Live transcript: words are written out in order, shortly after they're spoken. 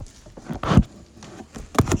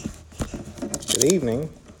Good evening.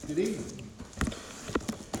 Good evening.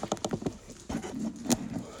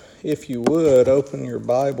 If you would, open your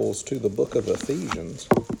Bibles to the book of Ephesians,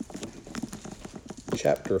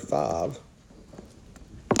 chapter 5.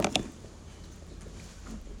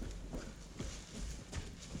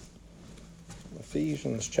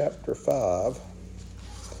 Ephesians chapter 5.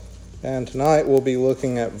 And tonight we'll be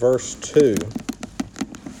looking at verse 2.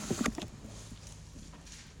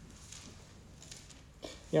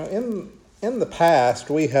 In the past,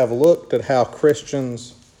 we have looked at how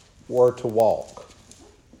Christians were to walk.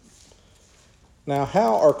 Now,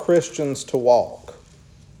 how are Christians to walk?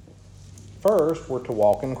 First, we're to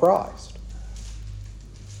walk in Christ.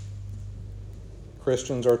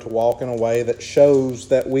 Christians are to walk in a way that shows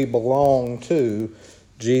that we belong to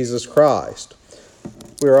Jesus Christ.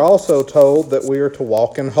 We are also told that we are to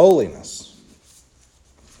walk in holiness.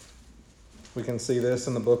 We can see this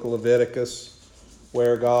in the book of Leviticus,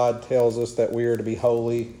 where God tells us that we are to be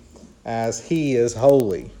holy as He is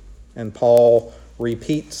holy. And Paul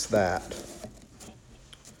repeats that.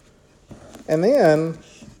 And then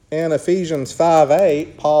in Ephesians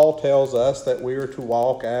 5:8, Paul tells us that we are to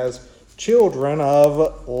walk as children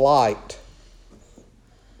of light.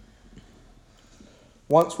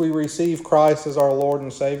 Once we receive Christ as our Lord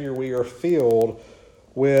and Savior, we are filled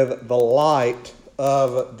with the light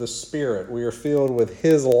of the Spirit. We are filled with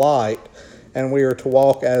His light, and we are to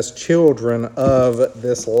walk as children of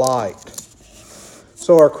this light.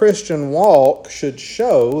 So our Christian walk should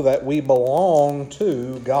show that we belong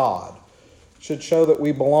to God. Should show that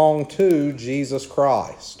we belong to Jesus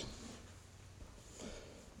Christ.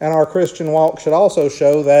 And our Christian walk should also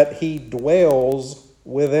show that He dwells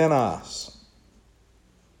within us.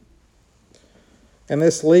 And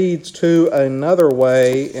this leads to another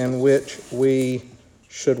way in which we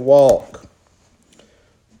should walk.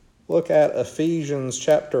 Look at Ephesians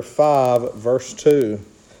chapter 5, verse 2.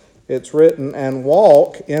 It's written, "And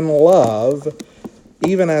walk in love,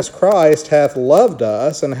 even as Christ hath loved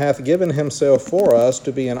us, and hath given Himself for us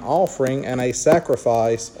to be an offering and a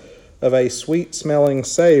sacrifice of a sweet-smelling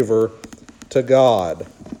savor to God."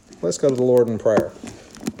 Let's go to the Lord in prayer.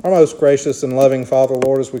 Our most gracious and loving Father,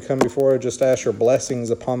 Lord, as we come before you, just ask your blessings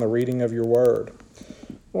upon the reading of your word.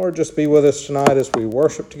 Lord, just be with us tonight as we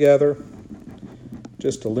worship together.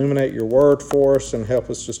 Just illuminate your word for us and help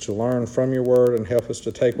us just to learn from your word and help us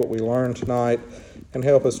to take what we learned tonight and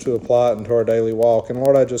help us to apply it into our daily walk. And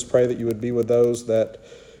Lord, I just pray that you would be with those that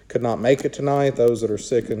could not make it tonight, those that are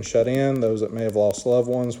sick and shut in, those that may have lost loved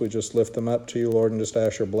ones. We just lift them up to you, Lord, and just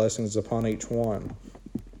ask your blessings upon each one.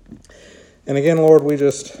 And again, Lord, we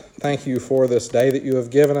just thank you for this day that you have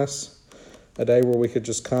given us, a day where we could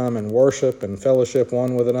just come and worship and fellowship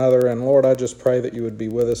one with another. And Lord, I just pray that you would be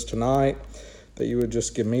with us tonight, that you would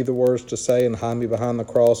just give me the words to say and hide me behind the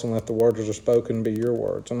cross and let the words that are spoken be your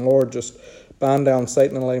words. And Lord, just bind down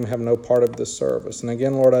Satan and let him have no part of this service. And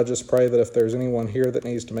again, Lord, I just pray that if there's anyone here that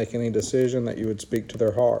needs to make any decision, that you would speak to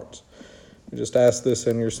their hearts. We just ask this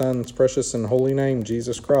in your Son's precious and holy name,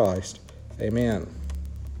 Jesus Christ. Amen.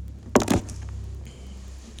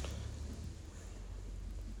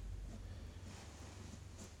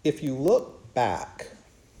 If you look back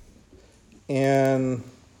in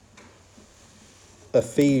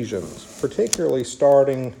Ephesians, particularly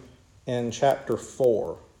starting in chapter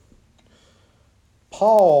 4,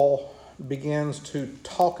 Paul begins to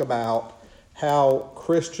talk about how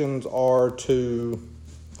Christians are to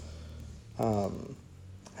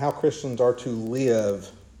live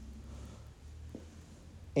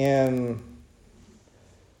in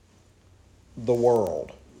the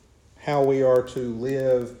world, how we are to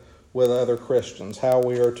live with other Christians, how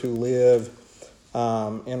we are to live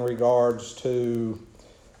in regards to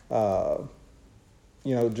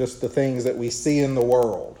just the things that we see in the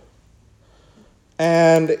world.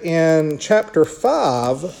 And in chapter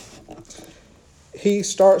 5, he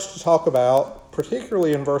starts to talk about,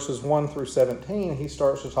 particularly in verses 1 through 17, he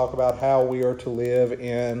starts to talk about how we are to live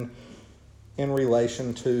in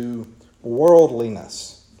relation to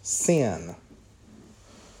worldliness, sin.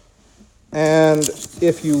 And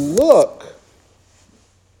if you look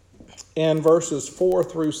in verses 4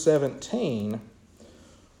 through 17,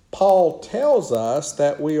 Paul tells us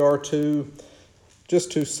that we are to,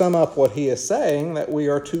 just to sum up what he is saying, that we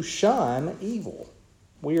are to shun evil.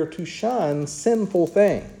 We are to shun sinful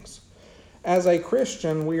things. As a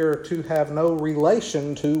Christian, we are to have no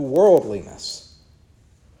relation to worldliness.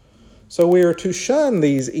 So we are to shun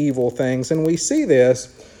these evil things, and we see this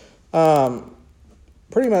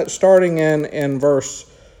pretty much starting in verse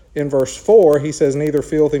 4. He says, "Neither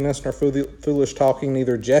filthiness nor foolish talking,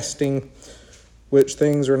 neither jesting, which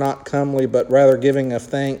things are not comely, but rather giving of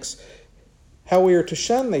thanks. how we are to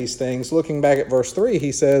shun these things. Looking back at verse 3,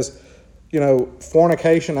 he says,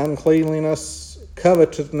 fornication, uncleanliness,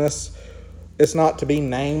 covetousness is not to be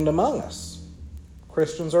named among us.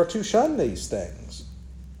 Christians are to shun these things.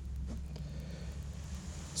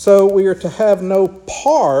 So we are to have no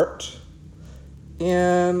part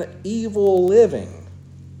in evil living.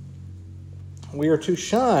 We are to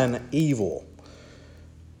shun evil.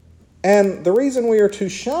 And the reason we are to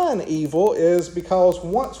shun evil is because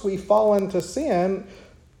once we fall into sin,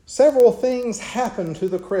 several things happen to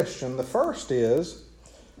the Christian. The first is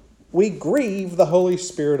we grieve the Holy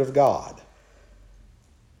Spirit of God.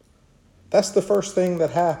 That's the first thing that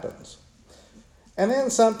happens. And then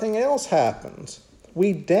something else happens.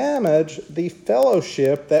 We damage the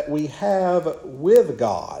fellowship that we have with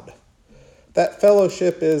God. That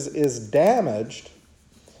fellowship is damaged.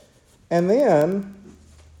 And then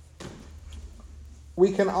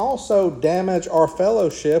we can also damage our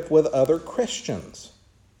fellowship with other Christians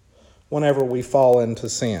whenever we fall into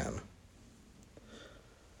sin.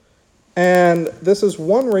 And this is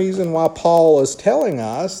one reason why Paul is telling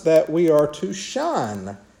us that we are to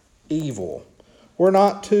shun evil. We're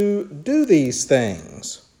not to do these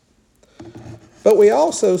things. But we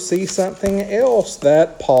also see something else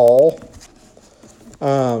that Paul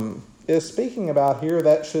is speaking about here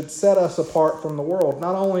that should set us apart from the world.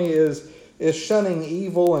 Not only is shunning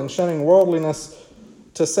evil and shunning worldliness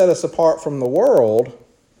to set us apart from the world,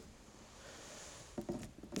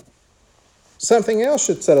 something else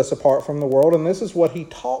should set us apart from the world, and this is what he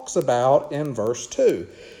talks about in verse 2.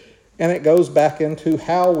 And it goes back into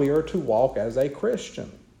how we are to walk as a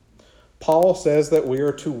Christian. Paul says that we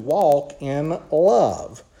are to walk in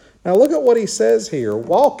love. Now look at what he says here.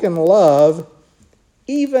 Walk in love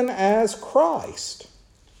even as Christ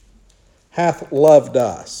hath loved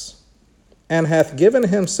us, and hath given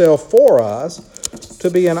himself for us to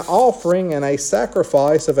be an offering and a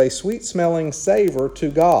sacrifice of a sweet-smelling savor to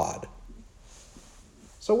God.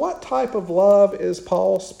 So what type of love is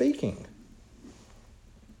Paul speaking?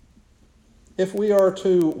 If we are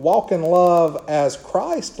to walk in love as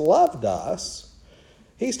Christ loved us,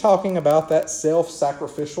 he's talking about that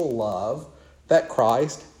self-sacrificial love that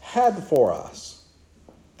Christ had for us.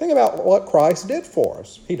 Think about what Christ did for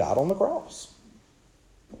us. He died on the cross.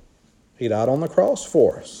 He died on the cross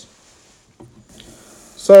for us.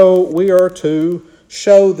 So we are to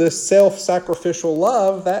show this self-sacrificial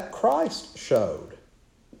love that Christ showed.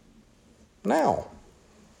 Now,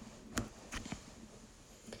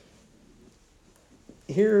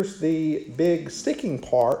 here's the big sticking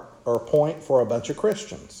part or point for a bunch of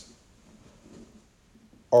Christians.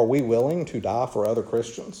 Are we willing to die for other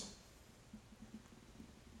Christians?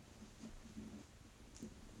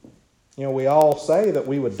 We all say that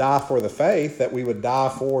we would die for the faith, that we would die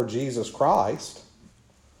for Jesus Christ.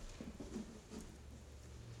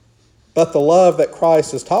 But the love that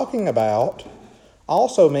Christ is talking about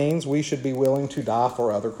also means we should be willing to die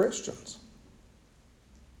for other Christians.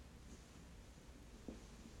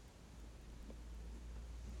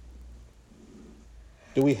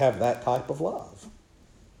 Do we have that type of love?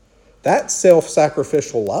 That's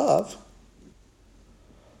self-sacrificial love.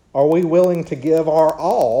 Are we willing to give our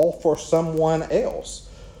all for someone else?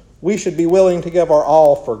 We should be willing to give our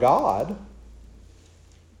all for God.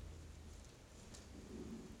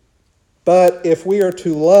 But if we are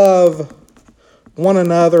to love one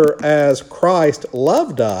another as Christ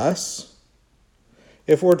loved us,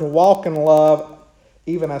 if we're to walk in love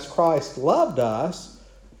even as Christ loved us,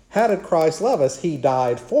 how did Christ love us? He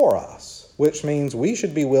died for us, which means we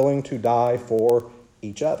should be willing to die for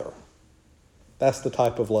each other. That's the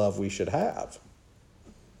type of love we should have.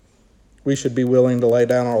 We should be willing to lay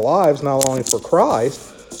down our lives not only for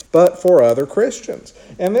Christ, but for other Christians.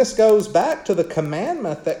 And this goes back to the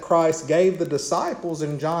commandment that Christ gave the disciples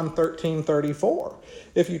in John 13:34.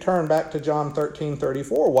 If you turn back to John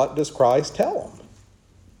 13:34, what does Christ tell them?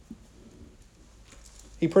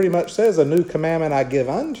 He pretty much says, "A new commandment I give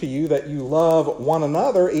unto you, that you love one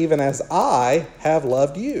another even as I have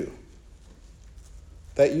loved you."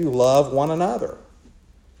 That you love one another.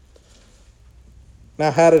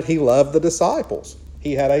 Now, how did he love the disciples?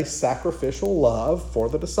 He had a sacrificial love for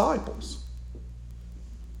the disciples.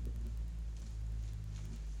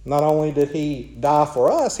 Not only did he die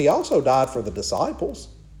for us, he also died for the disciples.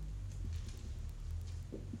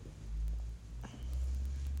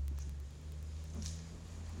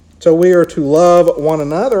 So we are to love one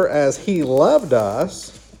another as he loved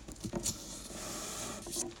us.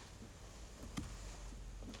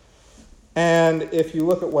 And if you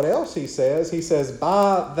look at what else he says,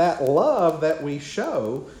 by that love that we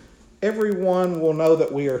show, everyone will know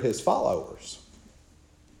that we are his followers.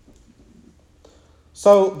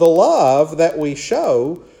 So the love that we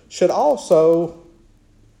show should also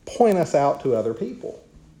point us out to other people.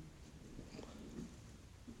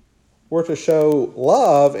 We're to show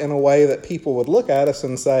love in a way that people would look at us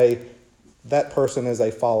and say, that person is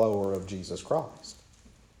a follower of Jesus Christ.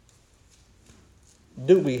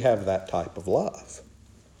 Do we have that type of love?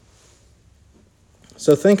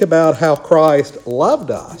 So think about how Christ loved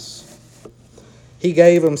us. He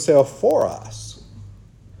gave himself for us.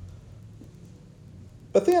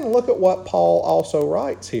 But then look at what Paul also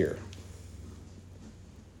writes here.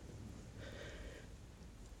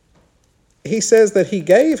 He says that he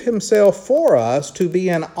gave himself for us to be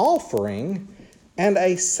an offering and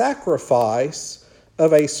a sacrifice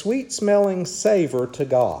of a sweet-smelling savor to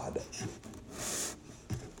God.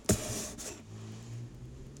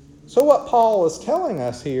 So what Paul is telling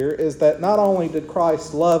us here is that not only did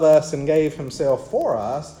Christ love us and gave himself for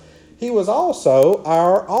us, he was also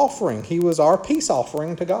our offering. He was our peace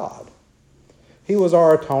offering to God. He was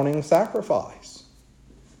our atoning sacrifice.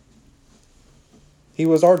 He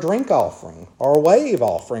was our drink offering, our wave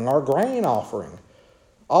offering, our grain offering.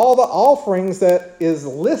 All the offerings that is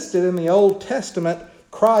listed in the Old Testament,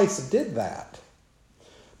 Christ did that.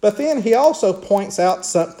 But then he also points out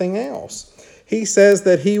something else. He says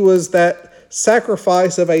that he was that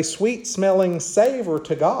sacrifice of a sweet-smelling savor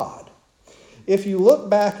to God. If you look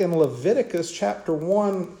back in Leviticus chapter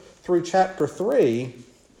 1 through chapter 3,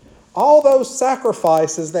 all those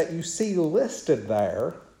sacrifices that you see listed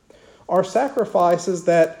there are sacrifices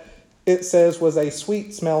that it says was a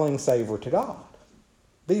sweet-smelling savor to God.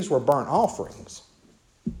 These were burnt offerings.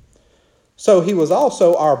 So he was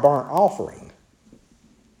also our burnt offering.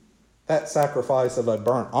 That sacrifice of a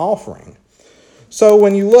burnt offering. So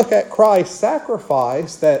when you look at Christ's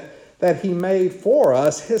sacrifice that he made for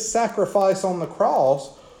us, his sacrifice on the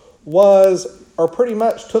cross was, or pretty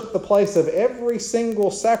much took the place of every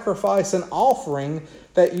single sacrifice and offering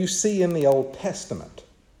that you see in the Old Testament.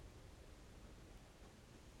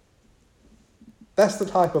 That's the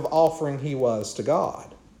type of offering he was to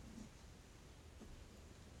God.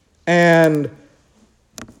 And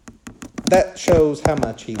that shows how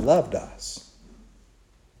much he loved us.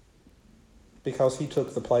 Because he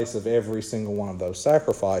took the place of every single one of those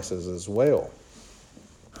sacrifices as well.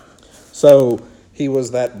 So he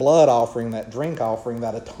was that blood offering, that drink offering,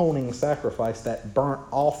 that atoning sacrifice, that burnt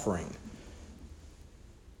offering.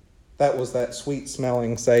 That was that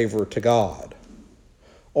sweet-smelling savor to God.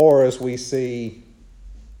 Or as we see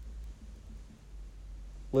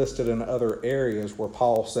listed in other areas where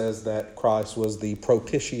Paul says that Christ was the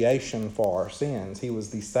propitiation for our sins. He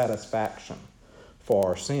was the satisfaction for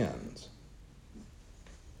our sins.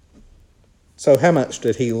 So how much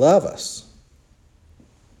did he love us?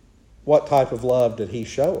 What type of love did he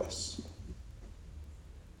show us?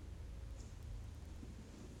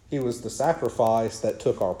 He was the sacrifice that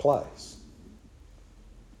took our place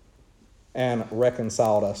and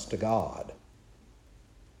reconciled us to God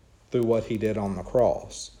through what he did on the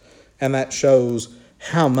cross. And that shows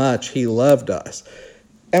how much he loved us.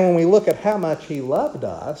 And when we look at how much he loved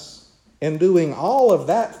us, in doing all of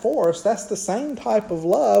that for us, that's the same type of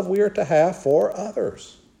love we are to have for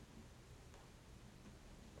others.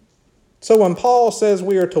 So when Paul says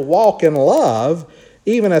we are to walk in love,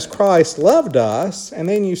 even as Christ loved us, and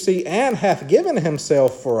then you see, and hath given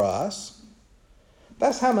himself for us,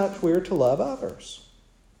 that's how much we are to love others.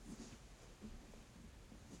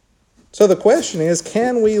 So the question is,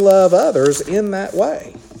 can we love others in that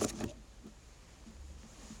way?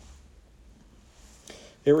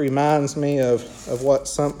 It reminds me of what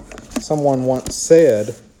someone once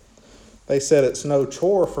said. They said, it's no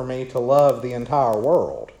chore for me to love the entire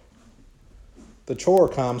world. The chore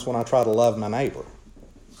comes when I try to love my neighbor.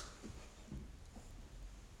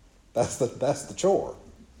 That's the chore.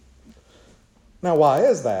 Now, why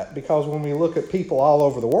is that? Because when we look at people all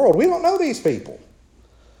over the world, we don't know these people.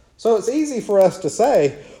 So it's easy for us to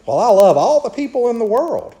say, well, I love all the people in the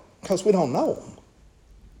world, because we don't know them.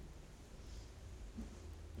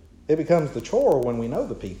 It becomes the chore when we know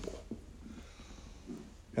the people.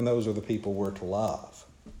 And those are the people we're to love.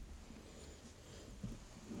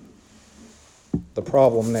 The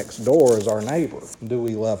problem next door is our neighbor. Do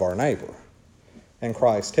we love our neighbor? And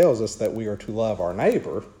Christ tells us that we are to love our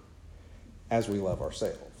neighbor as we love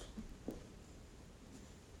ourselves.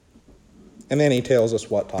 And then he tells us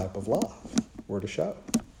what type of love we're to show.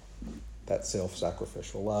 That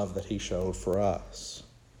self-sacrificial love that he showed for us.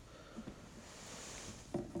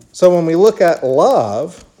 So when we look at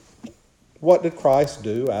love, what did Christ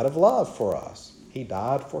do out of love for us? He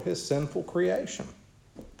died for his sinful creation.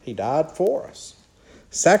 He died for us,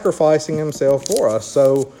 sacrificing himself for us.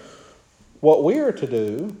 So What we are to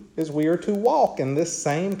do is we are to walk in this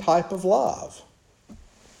same type of love.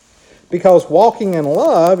 Because walking in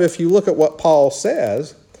love, if you look at what Paul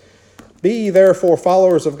says, be ye therefore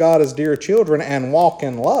followers of God as dear children and walk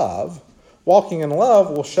in love. Walking in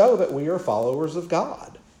love will show that we are followers of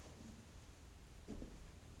God.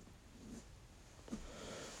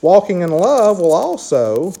 Walking in love will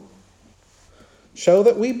also show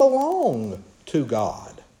that we belong to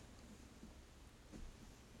God.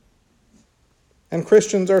 And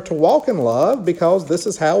Christians are to walk in love because this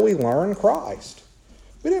is how we learn Christ.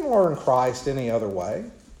 We didn't learn Christ any other way.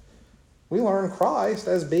 We learn Christ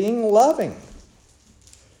as being loving.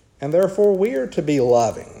 And therefore we are to be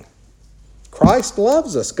loving. Christ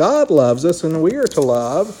loves us. God loves us, and we are to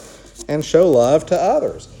love and show love to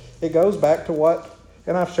others. It goes back to what,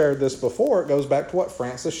 and I've shared this before, it goes back to what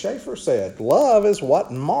Francis Schaeffer said. Love is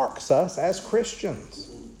what marks us as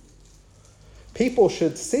Christians. People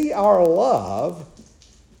should see our love,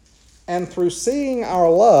 and through seeing our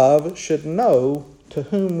love should know to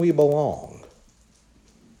whom we belong.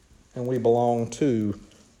 And we belong to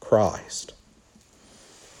Christ.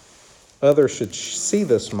 Others should see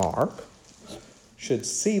this mark, should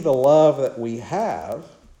see the love that we have,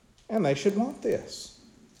 and they should want this.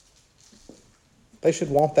 They should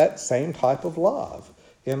want that same type of love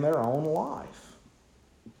in their own life.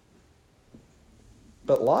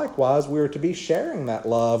 But likewise, we are to be sharing that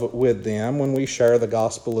love with them when we share the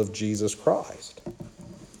gospel of Jesus Christ.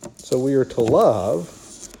 So we are to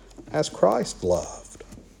love as Christ loved.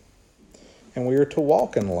 And we are to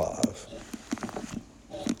walk in love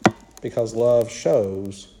because love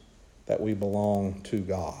shows that we belong to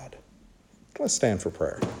God. Let's stand for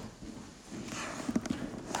prayer.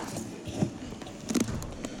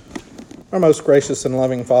 Our most gracious and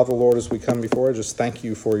loving Father, Lord, as we come before you, I just thank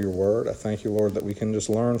you for your word. I thank you, Lord, that we can just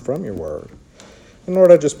learn from your word. And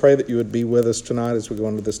Lord, I just pray that you would be with us tonight as we go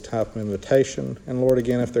into this type of invitation. And Lord,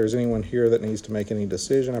 again, if there's anyone here that needs to make any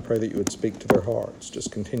decision, I pray that you would speak to their hearts.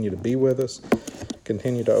 Just continue to be with us.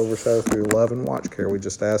 Continue to overshadow through your love and watch care. We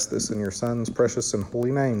just ask this in your Son's precious and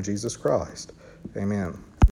holy name, Jesus Christ. Amen.